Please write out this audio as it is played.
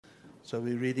So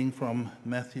we're reading from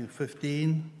Matthew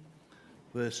 15,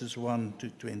 verses 1 to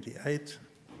 28,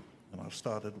 and I'll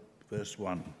start at verse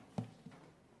 1.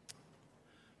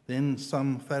 Then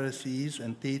some Pharisees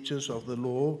and teachers of the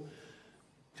law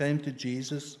came to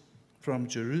Jesus from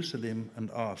Jerusalem and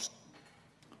asked,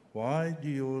 "Why do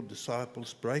your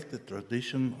disciples break the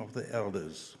tradition of the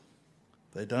elders?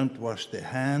 They don't wash their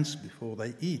hands before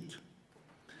they eat."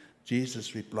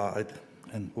 Jesus replied,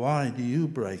 "And why do you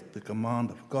break the command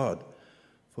of God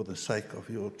for the sake of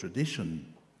your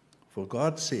tradition? For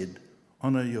God said,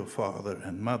 'Honor your father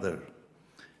and mother,'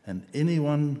 and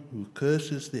anyone who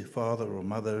curses their father or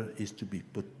mother is to be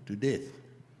put to death.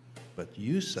 But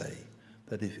you say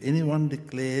that if anyone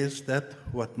declares that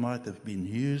what might have been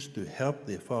used to help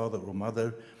their father or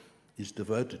mother is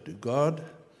devoted to God,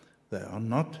 they are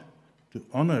not to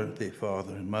honor their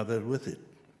father and mother with it.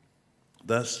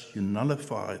 Thus you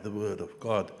nullify the word of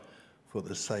God for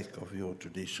the sake of your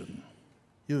tradition.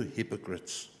 You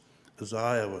hypocrites,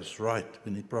 Isaiah was right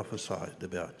when he prophesied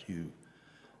about you.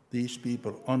 These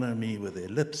people honor me with their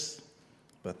lips,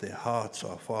 but their hearts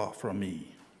are far from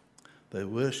me. They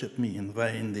worship me in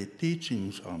vain. Their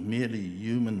teachings are merely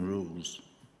human rules."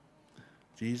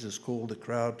 Jesus called the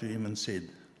crowd to him and said,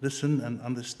 "Listen and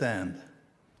understand.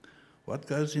 What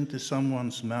goes into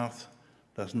someone's mouth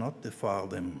does not defile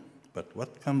them, but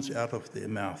what comes out of their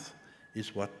mouth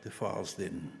is what defiles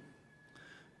them."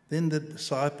 Then the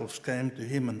disciples came to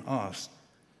him and asked,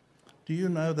 "Do you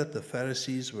know that the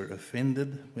Pharisees were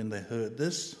offended when they heard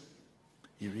this?"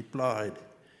 He replied,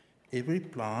 "Every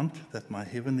plant that my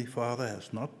heavenly Father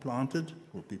has not planted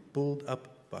will be pulled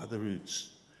up by the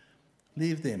roots.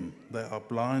 Leave them, they are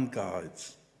blind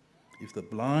guides. If the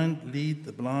blind lead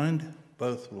the blind,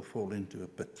 both will fall into a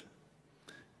pit."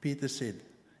 Peter said,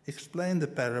 "Explain the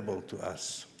parable to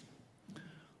us."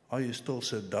 "Are you still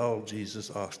so dull?" Jesus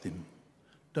asked him.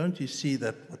 "Don't you see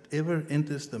that whatever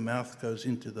enters the mouth goes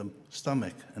into the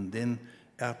stomach and then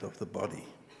out of the body?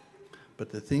 But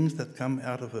the things that come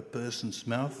out of a person's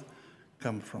mouth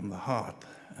come from the heart,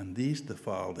 and these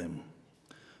defile them.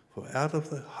 For out of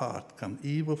the heart come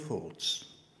evil thoughts,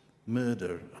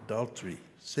 murder, adultery,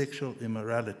 sexual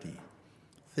immorality,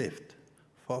 theft,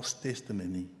 false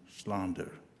testimony,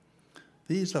 slander.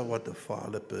 These are what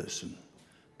defile a person,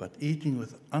 but eating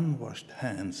with unwashed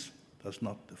hands does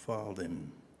not defile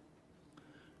them."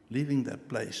 Leaving that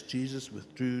place, Jesus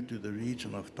withdrew to the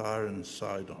region of Tyre and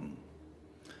Sidon.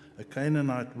 A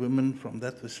Canaanite woman from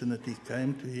that vicinity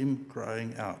came to him,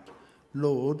 crying out,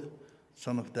 "Lord,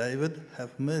 Son of David,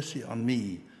 have mercy on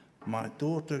me. My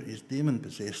daughter is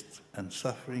demon-possessed and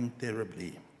suffering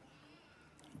terribly."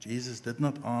 Jesus did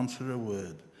not answer a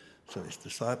word, so his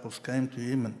disciples came to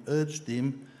him and urged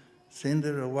him, "Send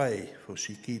her away, for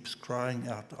she keeps crying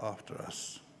out after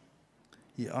us."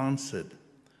 He answered,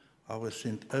 "I was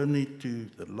sent only to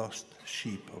the lost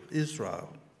sheep of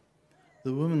Israel."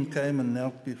 The woman came and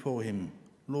knelt before him.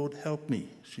 "Lord, help me,"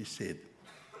 she said.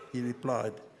 He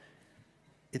replied,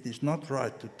 "It is not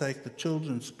right to take the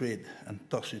children's bread and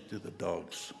toss it to the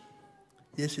dogs."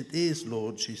 "Yes, it is,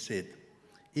 Lord," she said.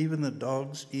 "Even the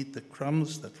dogs eat the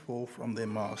crumbs that fall from their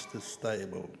master's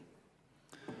table."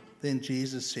 Then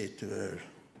Jesus said to her,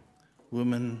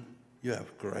 "Woman, you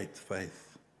have great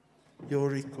faith. Your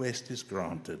request is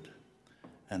granted."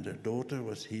 And her daughter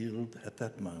was healed at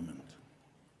that moment.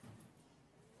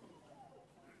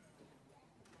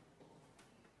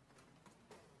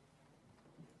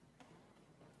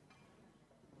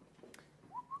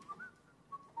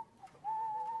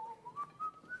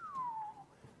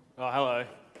 Oh, hello.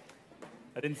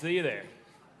 I didn't see you there.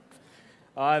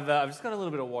 I've just got a little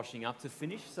bit of washing up to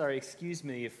finish, so excuse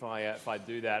me if I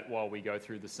do that while we go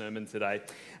through the sermon today.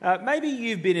 Maybe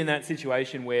you've been in that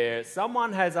situation where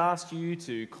someone has asked you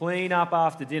to clean up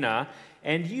after dinner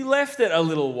and you left it a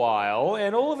little while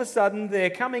and all of a sudden they're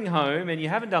coming home and you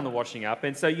haven't done the washing up,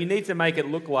 and so you need to make it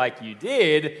look like you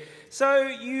did. So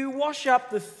you wash up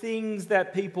the things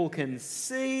that people can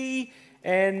see,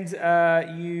 and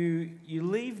you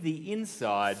leave the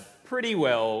inside pretty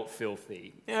well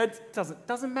filthy. You know, it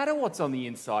doesn't matter what's on the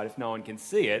inside if no one can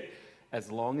see it, as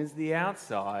long as the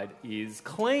outside is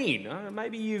clean.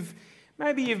 Maybe you've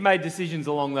made decisions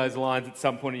along those lines at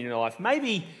some point in your life.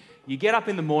 Maybe you get up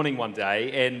in the morning one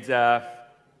day and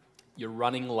you're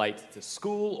running late to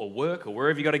school or work or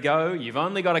wherever you got to go. You've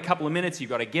only got a couple of minutes. You've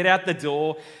got to get out the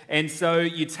door, and so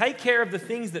you take care of the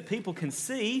things that people can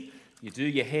see. You do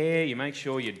your hair. You make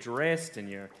sure you're dressed and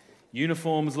your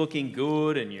uniform's looking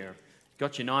good and you've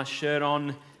got your nice shirt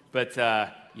on, but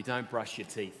you don't brush your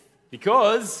teeth.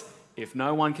 Because if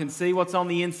no one can see what's on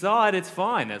the inside, it's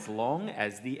fine, as long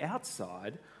as the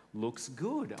outside looks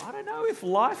good. I don't know if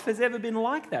life has ever been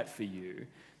like that for you.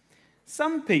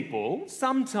 Some people,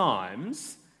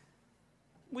 sometimes,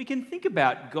 we can think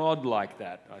about God like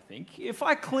that, I think. If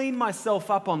I clean myself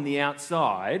up on the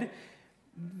outside,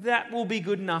 that will be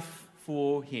good enough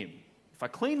for him. If I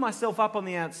clean myself up on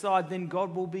the outside, then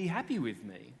God will be happy with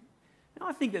me. And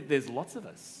I think that there's lots of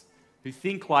us who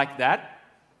think like that,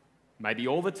 maybe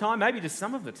all the time, maybe just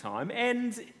some of the time,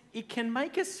 and it can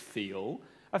make us feel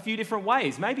a few different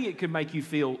ways. Maybe it could make you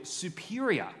feel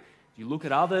superior. You look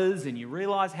at others and you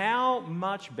realize how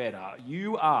much better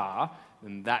you are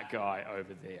than that guy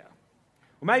over there.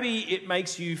 Or maybe it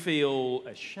makes you feel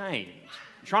ashamed.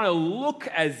 You're trying to look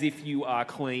as if you are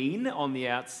clean on the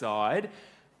outside,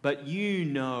 but you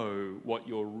know what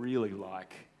you're really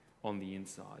like on the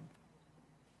inside.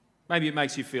 Maybe it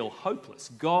makes you feel hopeless.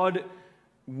 God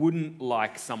wouldn't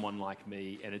like someone like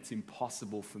me, and it's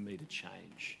impossible for me to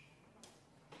change.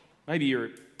 Maybe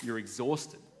you're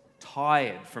exhausted,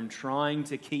 tired from trying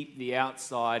to keep the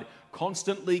outside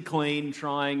constantly clean,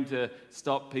 trying to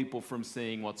stop people from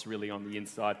seeing what's really on the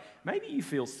inside. Maybe you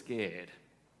feel scared,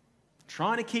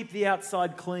 trying to keep the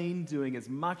outside clean, doing as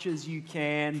much as you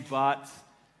can, but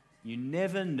you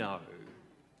never know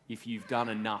if you've done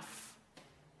enough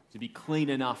to be clean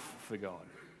enough for God.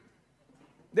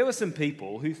 There were some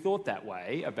people who thought that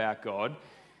way about God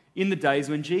in the days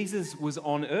when Jesus was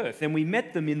on earth, and we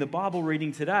met them in the Bible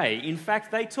reading today. In fact,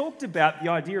 they talked about the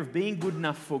idea of being good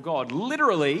enough for God,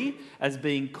 literally as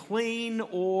being clean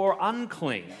or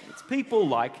unclean. It's people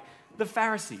like the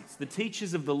Pharisees, the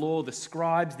teachers of the law, the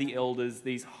scribes, the elders,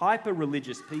 these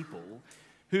hyper-religious people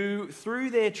who,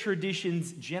 through their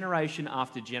traditions, generation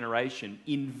after generation,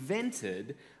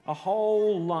 invented a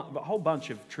whole bunch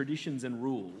of traditions and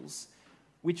rules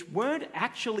which weren't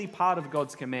actually part of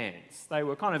God's commands. They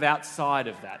were kind of outside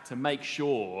of that to make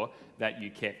sure that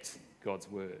you kept God's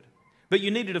word. But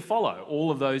you needed to follow all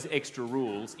of those extra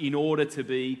rules in order to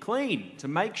be clean, to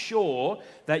make sure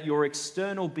that your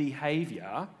external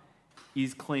behavior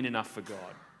is clean enough for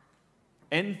God.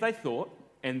 And they thought,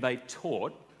 and they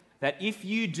taught, that if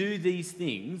you do these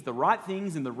things, the right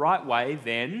things in the right way,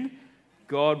 then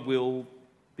God will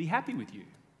be happy with you.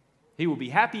 He will be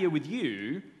happier with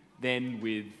you than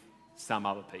with some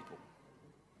other people.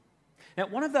 Now,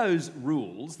 one of those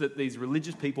rules that these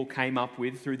religious people came up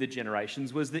with through the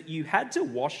generations was that you had to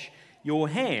wash your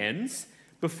hands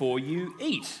before you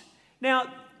eat.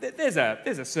 Now, there's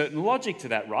a certain logic to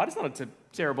that, right? It's not a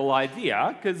terrible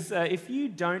idea, because if you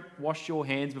don't wash your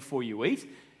hands before you eat,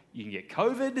 you can get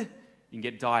COVID, you can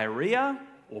get diarrhea,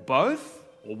 or both,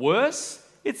 or worse.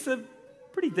 It's a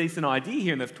pretty decent idea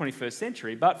here in the 21st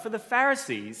century, but for the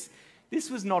Pharisees, this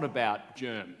was not about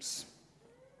germs.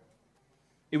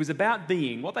 It was about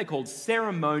being what they called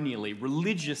ceremonially,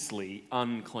 religiously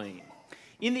unclean.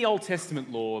 In the Old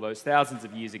Testament law, those thousands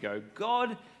of years ago,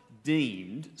 God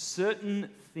deemed certain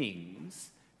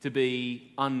things to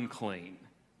be unclean.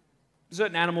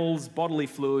 Certain animals, bodily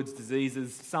fluids,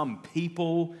 diseases, some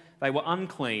people, they were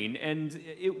unclean, and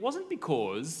it wasn't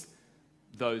because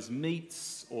those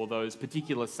meats or those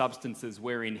particular substances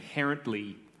were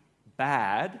inherently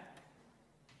bad.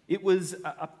 It was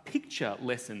a picture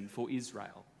lesson for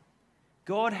Israel.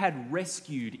 God had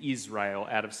rescued Israel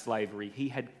out of slavery. He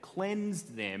had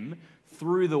cleansed them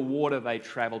through the water they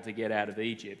traveled to get out of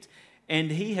Egypt.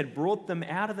 And he had brought them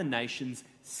out of the nations,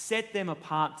 set them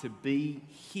apart to be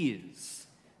his.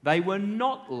 They were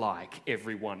not like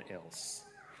everyone else.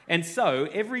 And so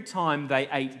every time they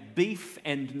ate beef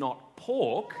and not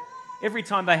pork, every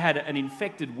time they had an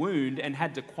infected wound and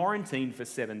had to quarantine for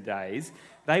 7 days,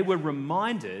 they were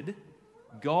reminded,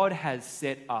 God has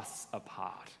set us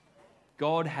apart.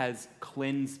 God has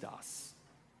cleansed us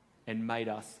and made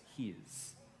us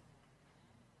his.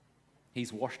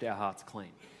 He's washed our hearts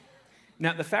clean.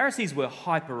 Now, the Pharisees were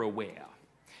hyper aware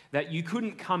that you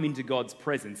couldn't come into God's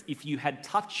presence if you had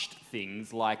touched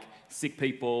things like sick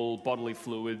people, bodily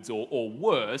fluids, or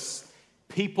worse,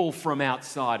 people from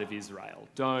outside of Israel.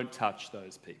 Don't touch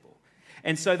those people.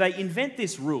 And so they invent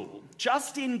this rule,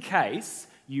 just in case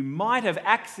you might have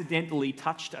accidentally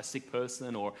touched a sick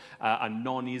person or a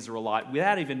non-Israelite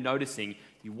without even noticing.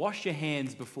 You wash your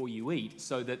hands before you eat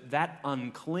so that that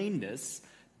uncleanness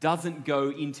doesn't go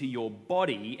into your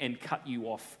body and cut you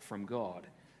off from God.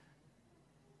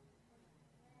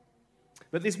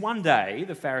 But this one day,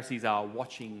 the Pharisees are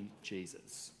watching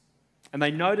Jesus. And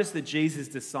they notice that Jesus'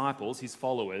 disciples, his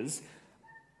followers,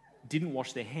 didn't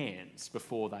wash their hands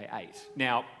before they ate.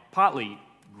 Now, partly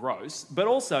gross, but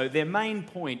also their main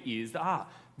point is,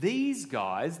 these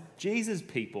guys, Jesus'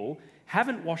 people,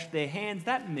 haven't washed their hands.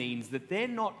 That means that they're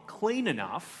not clean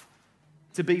enough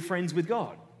to be friends with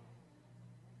God.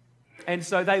 And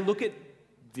so they look at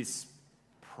this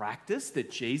practice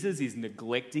that Jesus is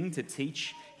neglecting to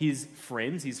teach his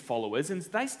friends, his followers, and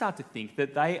they start to think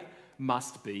that they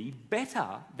must be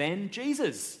better than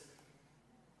Jesus,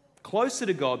 closer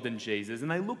to God than Jesus, and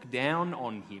they look down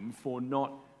on him for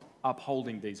not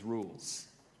upholding these rules.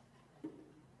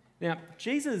 Now,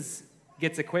 Jesus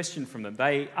gets a question from them.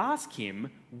 They ask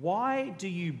him, "Why do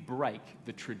you break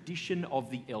the tradition of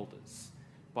the elders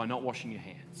by not washing your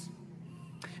hands?"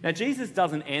 Now, Jesus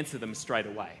doesn't answer them straight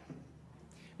away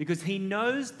because he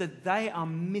knows that they are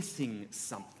missing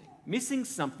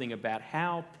something about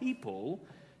how people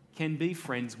can be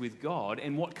friends with God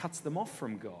and what cuts them off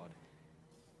from God.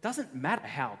 It doesn't matter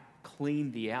how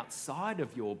clean the outside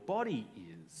of your body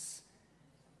is.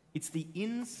 It's the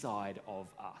inside of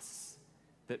us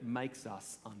that makes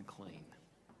us unclean.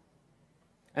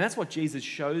 And that's what Jesus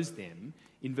shows them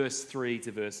in verse 3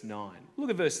 to verse 9. Look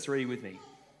at verse 3 with me.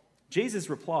 Jesus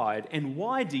replied, "And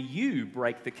why do you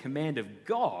break the command of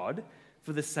God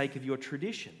for the sake of your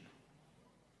tradition?"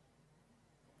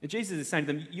 And Jesus is saying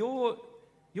to them,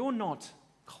 you're not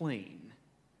clean.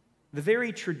 The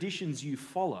very traditions you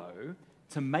follow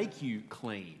to make you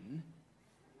clean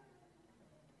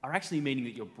are actually meaning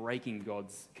that you're breaking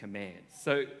God's commands.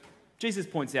 So Jesus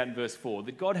points out in verse 4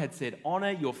 that God had said,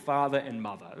 "Honor your father and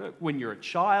mother." When you're a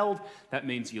child, that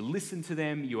means you listen to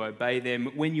them, you obey them.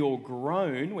 When you're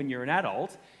grown, when you're an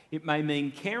adult, it may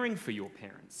mean caring for your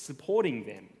parents, supporting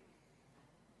them.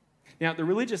 Now, the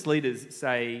religious leaders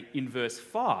say in verse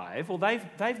 5, well,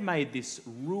 they've made this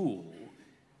rule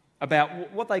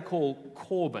about what they call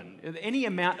korban. Any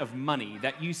amount of money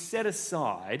that you set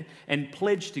aside and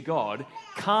pledge to God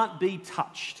can't be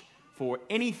touched for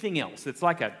anything else. It's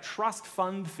like a trust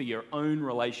fund for your own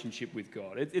relationship with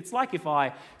God. It's like if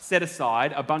I set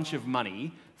aside a bunch of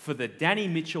money for the Danny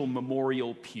Mitchell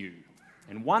Memorial Pew.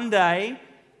 And one day,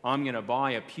 I'm going to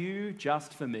buy a pew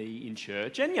just for me in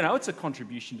church. And, it's a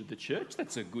contribution to the church.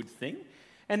 That's a good thing.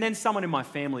 And then someone in my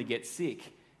family gets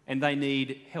sick and they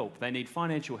need help. They need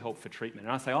financial help for treatment.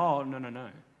 And I say, "Oh, no.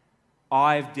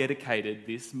 I've dedicated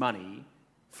this money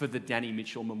for the Danny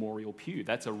Mitchell Memorial Pew.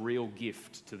 That's a real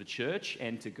gift to the church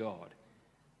and to God."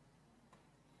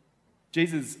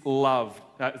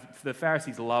 The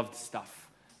Pharisees loved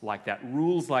stuff like that,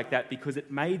 rules like that, because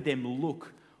it made them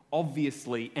look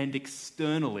obviously and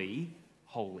externally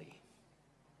holy.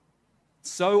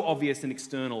 So obvious and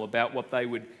external about what they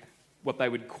would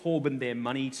korban their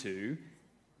money to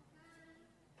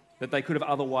that they could have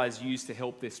otherwise used to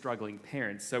help their struggling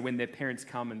parents. So when their parents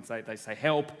come and they say,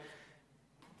 "Help,"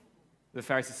 the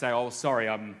Pharisees say, "Oh, sorry,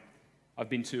 I've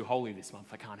been too holy this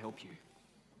month. I can't help you."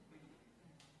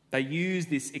 They use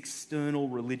this external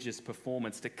religious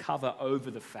performance to cover over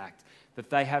the fact that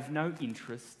they have no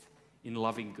interest in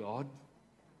loving God,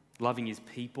 loving his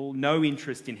people, no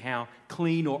interest in how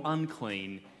clean or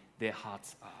unclean their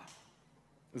hearts are.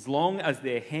 As long as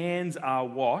their hands are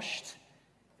washed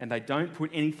and they don't put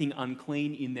anything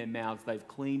unclean in their mouths, they've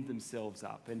cleaned themselves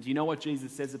up. And do you know what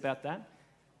Jesus says about that?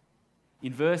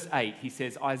 In verse 8, he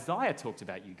says, Isaiah talked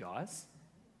about you guys.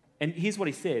 And here's what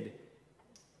he said: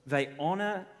 "They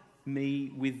honor me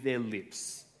with their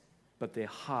lips, but their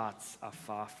hearts are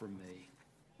far from me."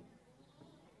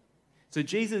 So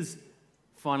Jesus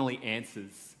finally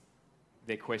answers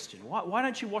their question. Why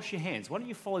don't you wash your hands? Why don't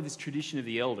you follow this tradition of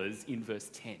the elders in verse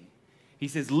 10? He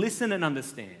says, "Listen and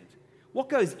understand. What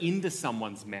goes into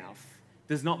someone's mouth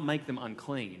does not make them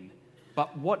unclean,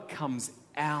 but what comes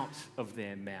out of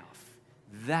their mouth,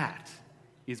 that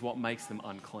is what makes them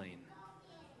unclean."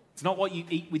 It's not what you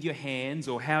eat with your hands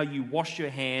or how you wash your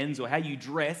hands or how you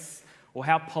dress or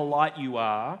how polite you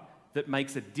are that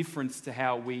makes a difference to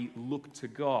how we look to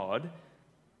God.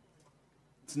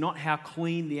 It's not how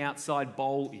clean the outside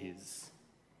bowl is.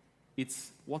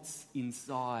 It's what's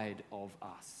inside of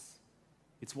us.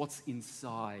 It's what's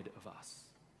inside of us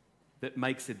that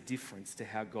makes a difference to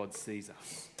how God sees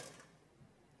us.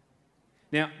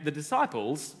 Now, the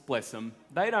disciples, bless them,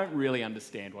 they don't really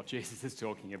understand what Jesus is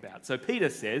talking about. So Peter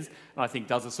says, and I think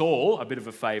does us all a bit of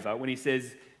a favour, when he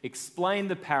says, "Explain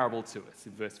the parable to us,"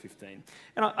 in verse 15.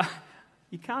 And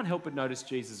you can't help but notice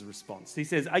Jesus' response. He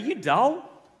says, "Are you dull?"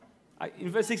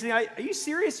 In verse 16, "Are you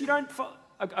serious? You don't..."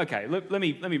 Okay, let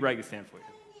me break this down for you.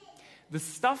 The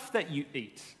stuff that you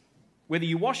eat, whether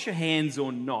you wash your hands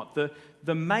or not,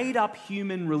 the made-up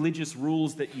human religious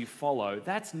rules that you follow,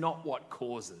 that's not what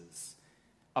causes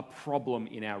a problem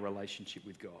in our relationship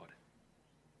with God.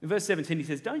 In verse 17, he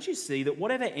says, "Don't you see that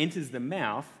whatever enters the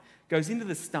mouth goes into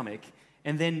the stomach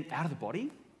and then out of the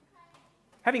body?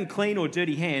 Having clean or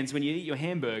dirty hands when you eat your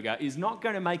hamburger is not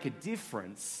going to make a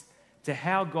difference to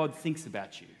how God thinks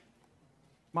about you.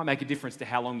 Might make a difference to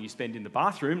how long you spend in the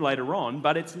bathroom later on,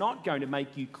 but it's not going to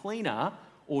make you cleaner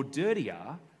or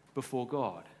dirtier before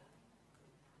God.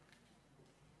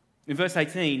 In verse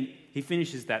 18, he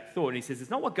finishes that thought and he says, it's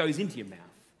not what goes into your mouth.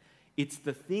 It's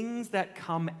the things that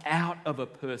come out of a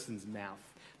person's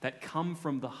mouth, that come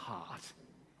from the heart.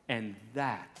 And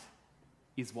that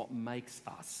is what makes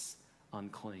us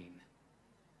unclean.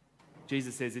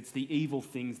 Jesus says it's the evil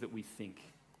things that we think.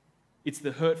 It's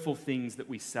the hurtful things that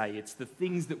we say. It's the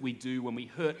things that we do when we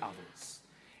hurt others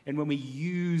and when we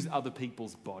use other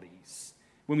people's bodies,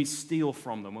 when we steal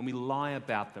from them, when we lie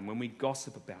about them, when we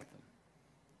gossip about them.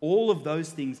 All of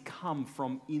those things come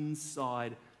from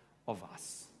inside of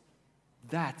us.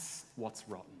 That's what's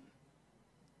rotten.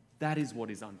 That is what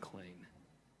is unclean.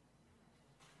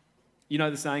 You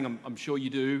know the saying, I'm sure you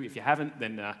do. If you haven't,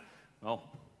 then, well,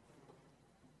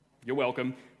 you're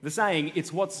welcome. The saying,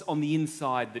 it's what's on the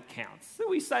inside that counts. So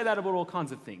we say that about all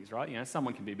kinds of things, right? You know,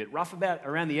 someone can be a bit rough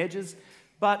around the edges,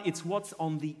 but it's what's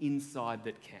on the inside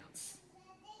that counts.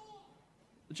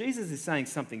 Jesus is saying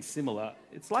something similar.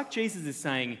 It's like Jesus is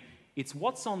saying, it's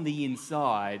what's on the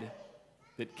inside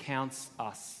that counts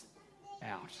us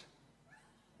out.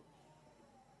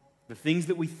 The things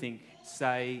that we think,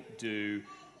 say, do,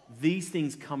 these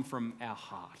things come from our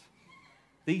heart.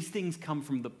 These things come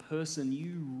from the person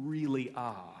you really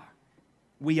are.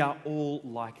 We are all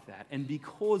like that. And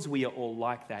because we are all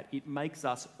like that, it makes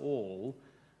us all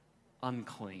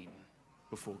unclean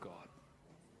before God.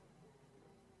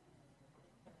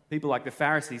 People like the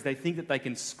Pharisees, they think that they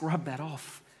can scrub that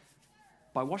off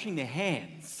by washing their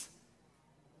hands,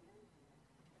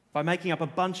 by making up a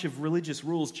bunch of religious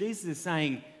rules. Jesus is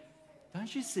saying,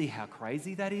 don't you see how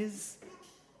crazy that is?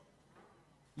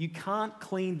 You can't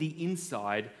clean the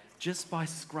inside just by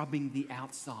scrubbing the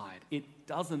outside. It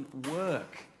doesn't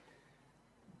work.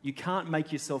 You can't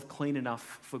make yourself clean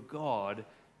enough for God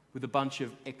with a bunch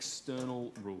of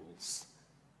external rules.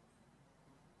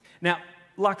 Now,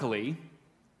 luckily,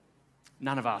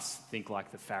 none of us think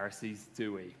like the Pharisees,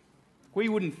 do we? We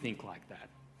wouldn't think like that.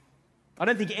 I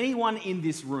don't think anyone in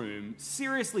this room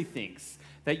seriously thinks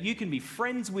that you can be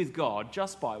friends with God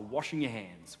just by washing your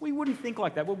hands. We wouldn't think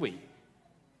like that, would we?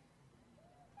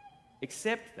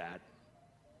 Except that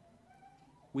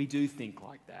we do think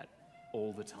like that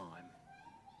all the time.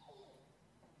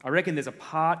 I reckon there's a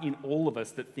part in all of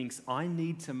us that thinks I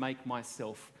need to make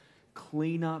myself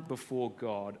cleaner before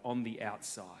God on the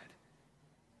outside.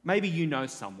 Maybe you know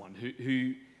someone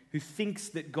who thinks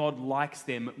that God likes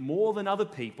them more than other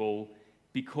people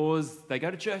because they go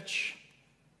to church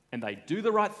and they do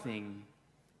the right thing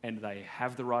and they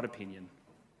have the right opinion.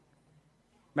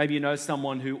 Maybe you know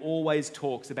someone who always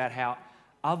talks about how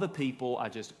other people are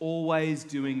just always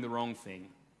doing the wrong thing.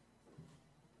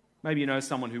 Maybe you know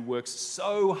someone who works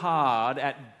so hard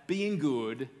at being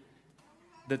good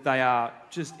that they are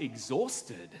just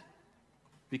exhausted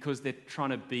because they're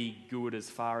trying to be good as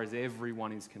far as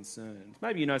everyone is concerned.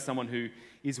 Maybe you know someone who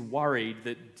is worried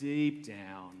that deep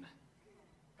down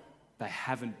they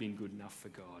haven't been good enough for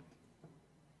God.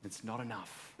 It's not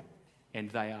enough,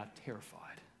 and they are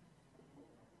terrified.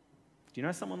 Do you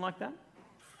know someone like that?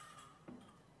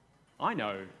 I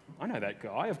know that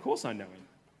guy. Of course I know him.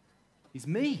 He's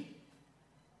me.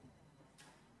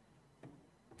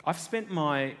 I've spent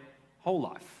my whole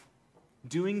life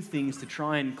doing things to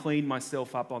try and clean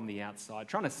myself up on the outside,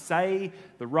 trying to say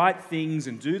the right things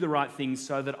and do the right things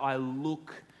so that I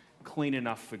look clean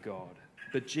enough for God.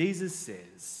 But Jesus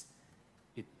says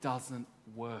it doesn't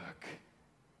work.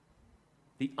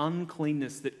 The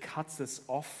uncleanness that cuts us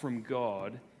off from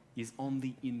God is on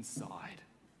the inside.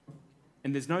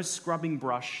 And there's no scrubbing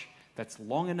brush that's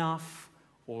long enough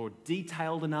or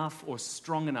detailed enough or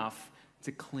strong enough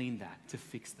to clean that, to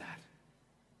fix that.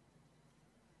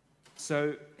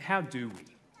 So how do we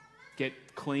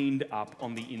get cleaned up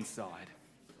on the inside?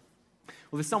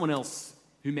 Well, there's someone else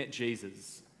who met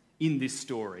Jesus in this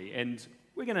story, and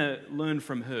we're going to learn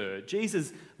from her.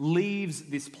 Jesus leaves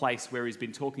this place where he's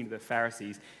been talking to the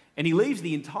Pharisees, and he leaves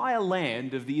the entire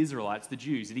land of the Israelites, the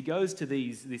Jews, and he goes to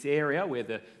this area where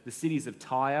the cities of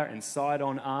Tyre and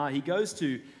Sidon are. He goes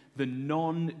to the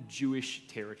non-Jewish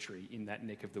territory in that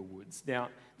neck of the woods. Now,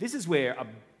 this is where a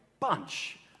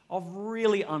bunch of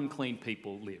really unclean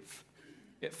people live.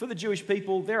 For the Jewish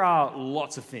people, there are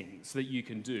lots of things that you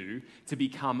can do to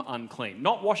become unclean.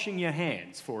 Not washing your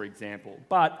hands, for example,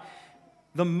 but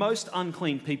the most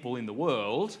unclean people in the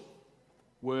world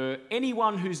were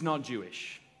anyone who's not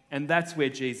Jewish. And that's where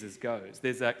Jesus goes.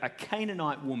 There's a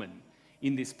Canaanite woman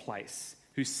in this place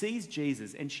who sees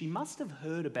Jesus, and she must have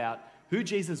heard about who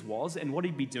Jesus was and what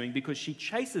he'd be doing because she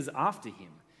chases after him.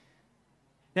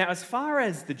 Now, as far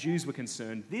as the Jews were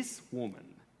concerned, this woman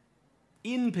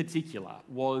in particular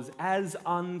was as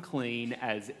unclean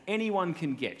as anyone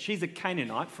can get. She's a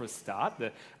Canaanite for a start,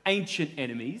 the ancient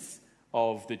enemies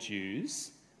of the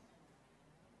Jews.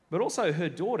 But also her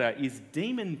daughter is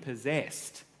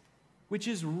demon-possessed, which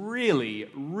is really,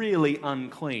 really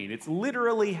unclean. It's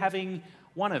literally having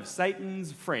one of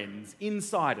Satan's friends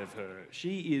inside of her.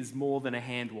 She is more than a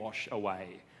hand wash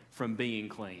away from being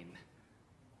clean.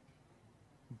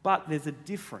 But there's a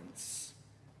difference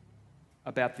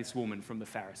about this woman from the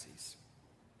Pharisees.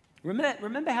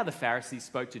 Remember how the Pharisees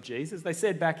spoke to Jesus? They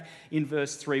said back in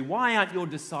verse 3, "Why aren't your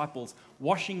disciples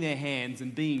washing their hands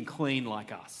and being clean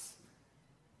like us?"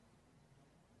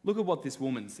 Look at what this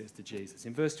woman says to Jesus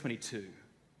in verse 22.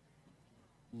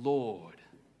 "Lord,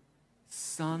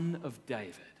 Son of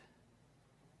David,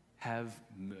 have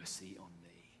mercy on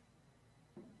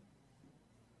me."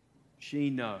 She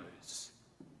knows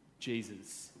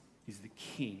Jesus is the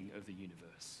King of the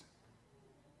universe.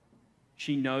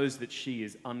 She knows that she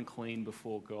is unclean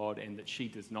before God and that she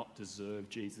does not deserve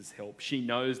Jesus' help. She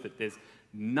knows that there's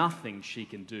nothing she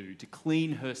can do to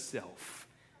clean herself.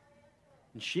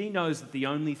 And she knows that the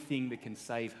only thing that can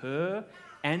save her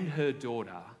and her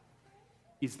daughter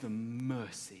is the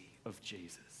mercy of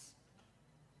Jesus.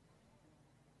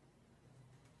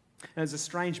 There's a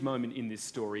strange moment in this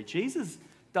story. Jesus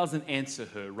doesn't answer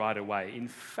her right away. In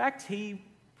fact, he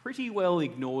pretty well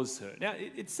ignores her. Now,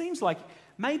 it seems like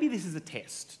maybe this is a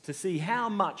test to see how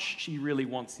much she really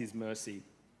wants his mercy.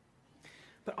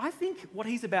 But I think what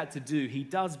he's about to do, he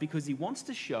does because he wants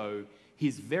to show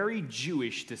his very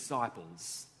Jewish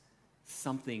disciples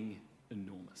something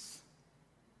enormous.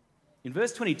 In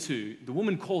verse 22, the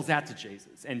woman calls out to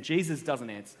Jesus, and Jesus doesn't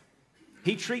answer.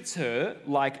 He treats her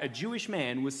like a Jewish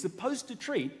man was supposed to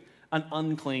treat an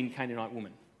unclean Canaanite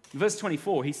woman. In verse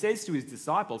 24, he says to his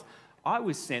disciples, "I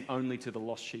was sent only to the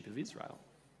lost sheep of Israel."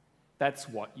 That's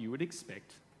what you would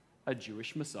expect a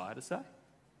Jewish Messiah to say.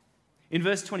 In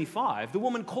verse 25, the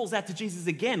woman calls out to Jesus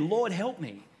again, "Lord, help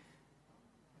me."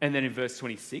 And then in verse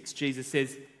 26, Jesus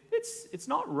says, it's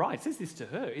not right. It says this to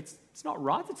her. It's not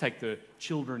right to take the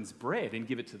children's bread and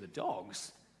give it to the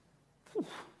dogs.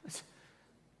 That's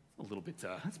a little bit,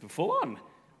 that's full on.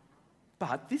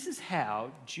 But this is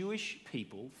how Jewish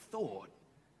people thought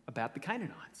about the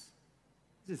Canaanites.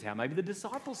 This is how maybe the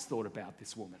disciples thought about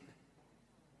this woman.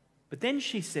 But then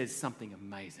she says something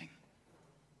amazing.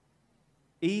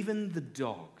 Even the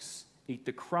dogs eat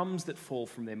the crumbs that fall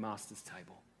from their master's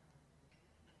table.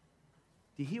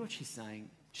 Do you hear what she's saying?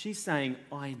 She's saying,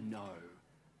 I know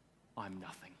I'm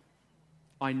nothing.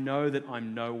 I know that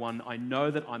I'm no one. I know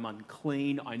that I'm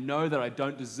unclean. I know that I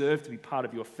don't deserve to be part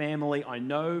of your family. I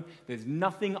know there's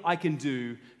nothing I can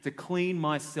do to clean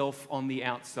myself on the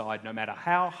outside, no matter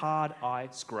how hard I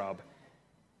scrub.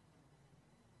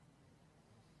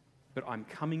 But I'm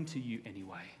coming to you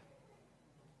anyway,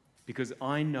 because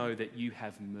I know that you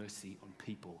have mercy on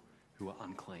people who are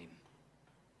unclean.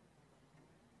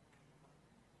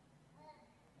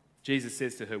 Jesus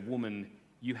says to her, "Woman,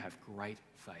 you have great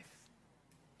faith."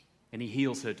 And he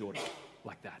heals her daughter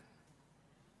like that.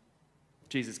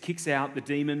 Jesus kicks out the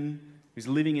demon who's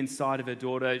living inside of her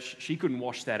daughter. She couldn't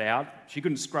wash that out. She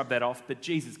couldn't scrub that off, but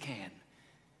Jesus can.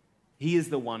 He is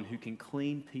the one who can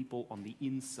clean people on the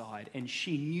inside, and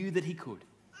she knew that he could.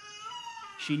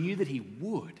 She knew that he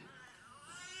would,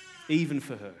 even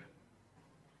for her.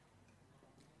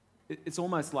 It's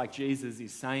almost like Jesus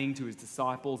is saying to his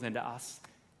disciples and to us,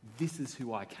 this is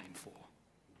who I came for.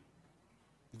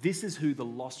 This is who the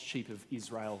lost sheep of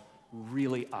Israel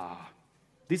really are.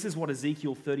 This is what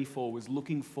Ezekiel 34 was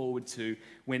looking forward to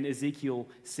when Ezekiel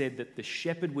said that the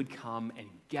shepherd would come and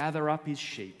gather up his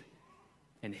sheep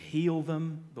and heal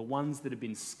them, the ones that have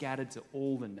been scattered to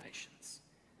all the nations.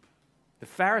 The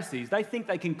Pharisees, they think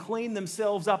they can clean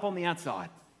themselves up on the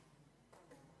outside.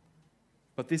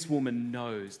 But this woman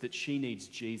knows that she needs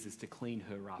Jesus to clean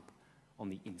her up on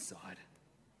the inside.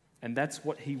 And that's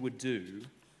what he would do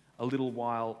a little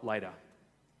while later.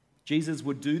 Jesus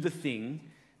would do the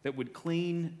thing that would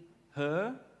clean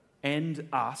her and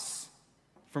us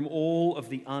from all of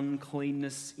the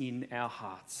uncleanness in our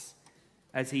hearts.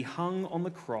 As he hung on the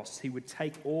cross, he would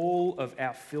take all of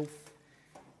our filth,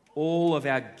 all of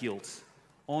our guilt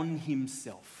on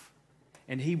himself,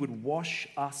 and he would wash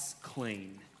us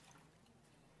clean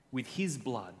with his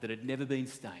blood that had never been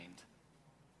stained,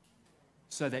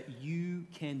 so that you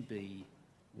can be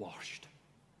washed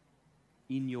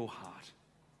in your heart.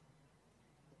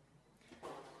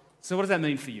 So what does that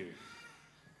mean for you?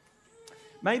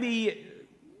 Maybe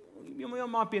you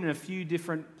might be in a few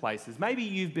different places. Maybe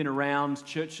you've been around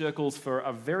church circles for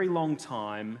a very long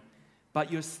time,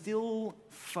 but you're still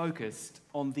focused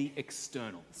on the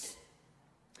externals.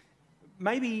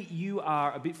 Maybe you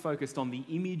are a bit focused on the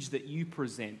image that you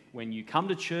present when you come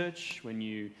to church, when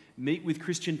you meet with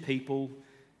Christian people,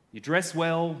 you dress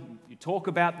well, you talk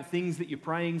about the things that you're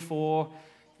praying for,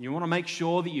 you want to make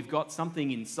sure that you've got something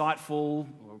insightful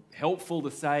or helpful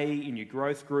to say in your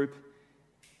growth group,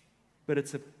 but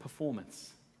it's a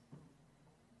performance.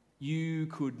 You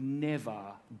could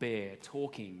never bear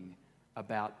talking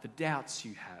about the doubts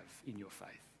you have in your faith.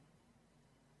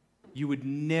 You would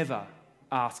never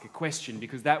ask a question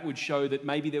because that would show that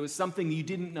maybe there was something you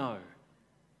didn't know.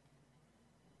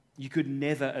 You could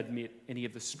never admit any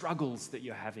of the struggles that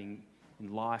you're having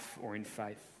in life or in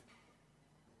faith.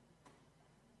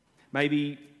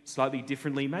 Maybe slightly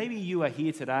differently, maybe you are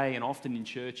here today and often in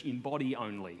church in body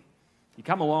only. You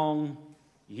come along,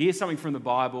 you hear something from the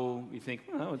Bible, you think,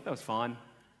 oh, that was fine,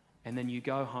 and then you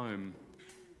go home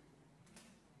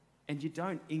and you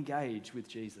don't engage with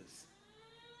Jesus.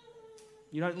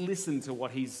 You don't listen to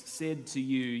what he's said to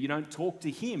you. You don't talk to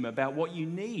him about what you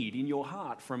need in your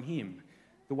heart from him,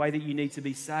 the way that you need to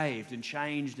be saved and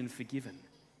changed and forgiven.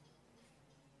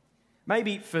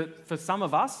 Maybe for some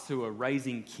of us who are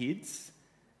raising kids,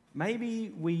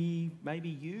 maybe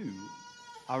you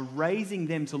are raising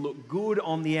them to look good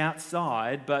on the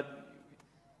outside, but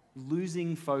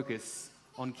losing focus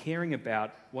on caring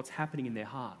about what's happening in their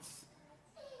hearts.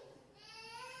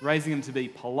 Raising them to be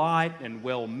polite and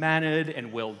well-mannered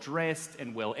and well-dressed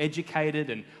and well-educated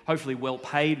and hopefully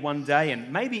well-paid one day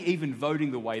and maybe even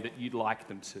voting the way that you'd like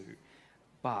them to.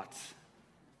 But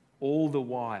all the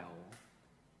while,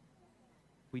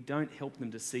 we don't help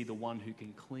them to see the one who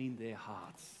can clean their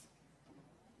hearts.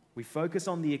 We focus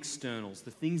on the externals, the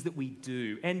things that we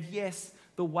do. And yes,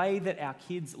 the way that our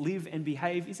kids live and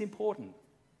behave is important.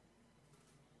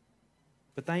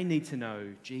 But they need to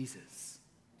know Jesus,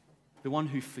 the one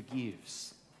who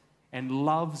forgives and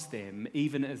loves them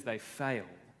even as they fail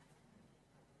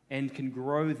and can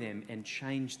grow them and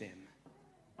change them.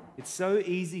 It's so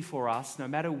easy for us, no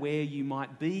matter where you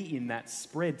might be in that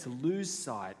spread, to lose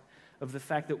sight of the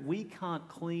fact that we can't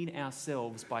clean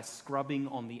ourselves by scrubbing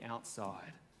on the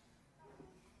outside,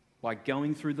 by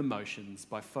going through the motions,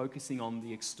 by focusing on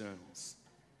the externals.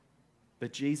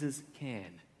 But Jesus can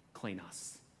clean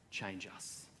us, change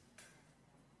us.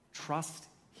 Trust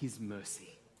his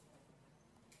mercy.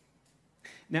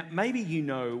 Now, maybe you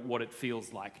know what it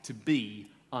feels like to be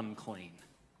unclean.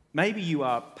 Maybe you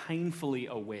are painfully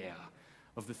aware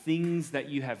of the things that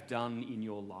you have done in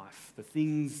your life, the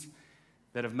things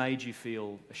that have made you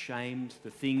feel ashamed,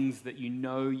 the things that you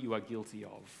know you are guilty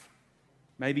of.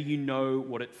 Maybe you know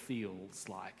what it feels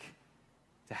like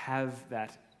to have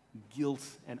that guilt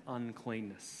and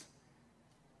uncleanness.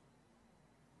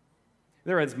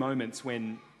 There are those moments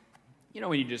when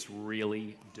when you're just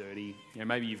really dirty.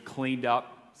 Maybe you've cleaned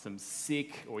up some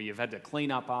sick, or you've had to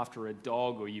clean up after a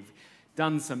dog, or you've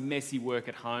done some messy work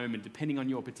at home, and depending on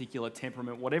your particular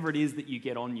temperament, whatever it is that you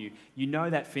get on you, you know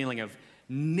that feeling of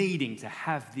needing to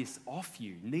have this off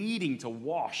you, needing to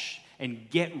wash and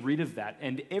get rid of that.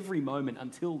 And every moment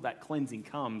until that cleansing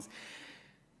comes,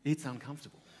 it's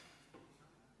uncomfortable.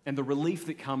 And the relief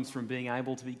that comes from being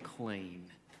able to be clean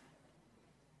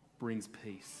brings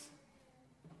peace.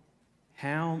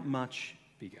 How much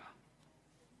bigger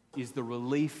is the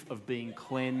relief of being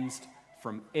cleansed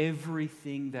from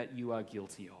everything that you are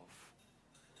guilty of,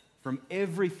 from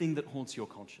everything that haunts your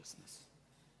consciousness,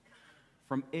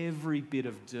 from every bit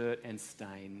of dirt and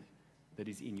stain that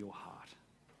is in your heart?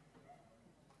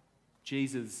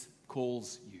 Jesus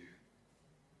calls you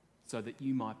so that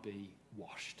you might be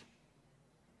washed.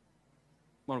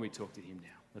 Why don't we talk to him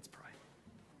now? Let's pray.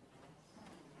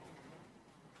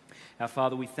 Our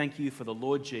Father, we thank you for the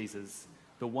Lord Jesus,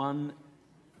 the one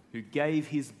who gave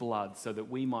his blood so that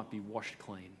we might be washed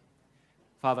clean.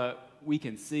 Father, we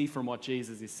can see from what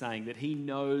Jesus is saying that he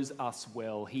knows us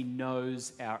well. He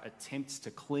knows our attempts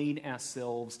to clean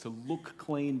ourselves, to look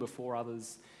clean before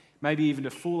others, maybe even to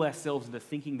fool ourselves into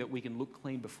thinking that we can look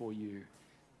clean before you.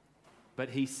 But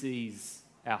he sees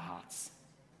our hearts,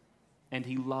 and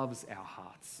he loves our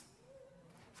hearts.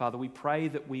 Father, we pray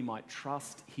that we might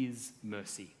trust his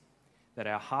mercy, that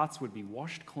our hearts would be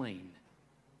washed clean,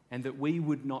 and that we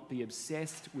would not be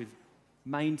obsessed with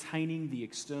maintaining the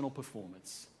external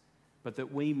performance, but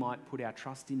that we might put our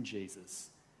trust in Jesus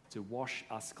to wash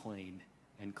us clean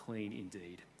and clean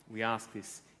indeed. We ask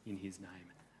this in his name.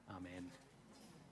 Amen.